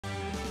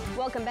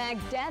Welcome back.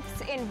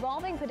 Deaths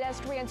involving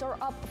pedestrians are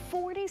up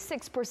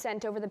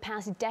 46% over the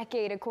past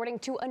decade, according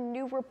to a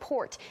new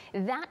report.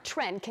 That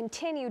trend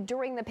continued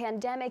during the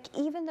pandemic,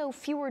 even though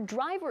fewer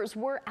drivers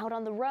were out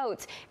on the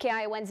roads.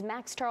 KION's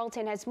Max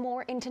Tarleton has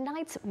more in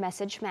tonight's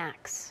Message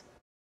Max.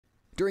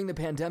 During the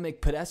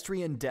pandemic,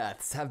 pedestrian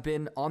deaths have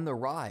been on the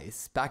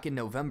rise. Back in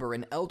November,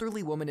 an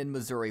elderly woman in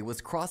Missouri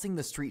was crossing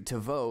the street to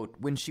vote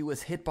when she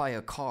was hit by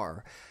a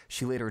car.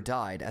 She later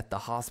died at the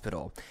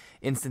hospital.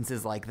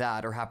 Instances like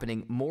that are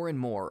happening more and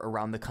more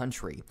around the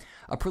country.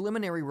 A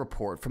preliminary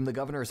report from the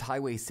Governor's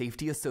Highway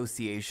Safety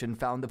Association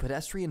found the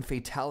pedestrian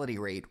fatality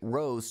rate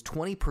rose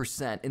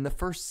 20% in the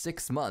first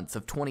 6 months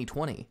of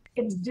 2020.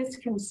 It's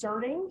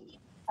disconcerting.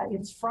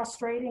 It's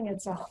frustrating.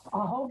 It's a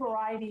whole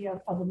variety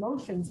of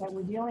emotions that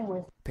we're dealing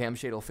with. Pam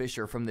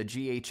Shadle-Fisher from the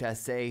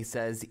GHSA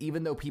says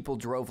even though people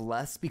drove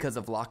less because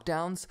of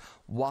lockdowns,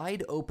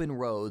 wide open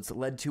roads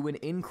led to an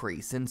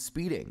increase in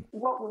speeding.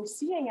 What we're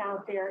seeing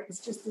out there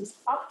is just this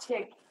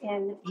uptick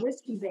in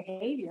risky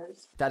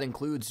behaviors. That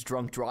includes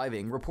drunk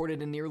driving,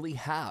 reported in nearly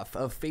half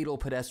of fatal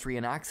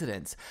pedestrian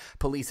accidents.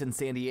 Police in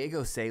San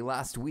Diego say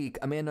last week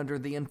a man under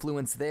the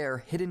influence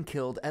there hit and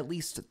killed at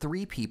least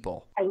 3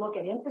 people. I look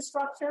at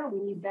infrastructure. We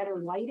need better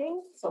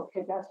lighting so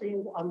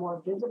pedestrians are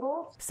more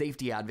visible.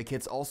 Safety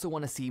advocates also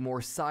want to see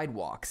more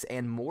sidewalks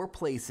and more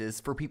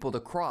places for people to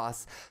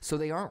cross so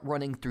they aren't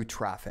running through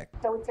traffic.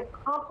 So it's a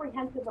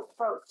comprehensive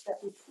approach that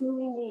we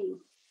truly need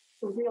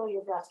to really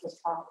address this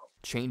problem.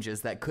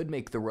 Changes that could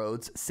make the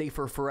roads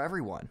safer for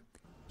everyone.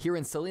 Here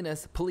in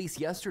Salinas, police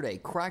yesterday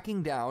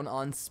cracking down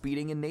on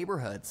speeding in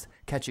neighborhoods,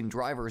 catching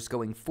drivers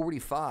going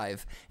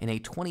 45 in a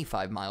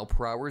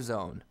 25-mile-per-hour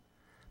zone.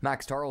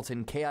 Max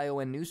Tarleton,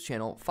 KION News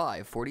Channel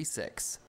 546.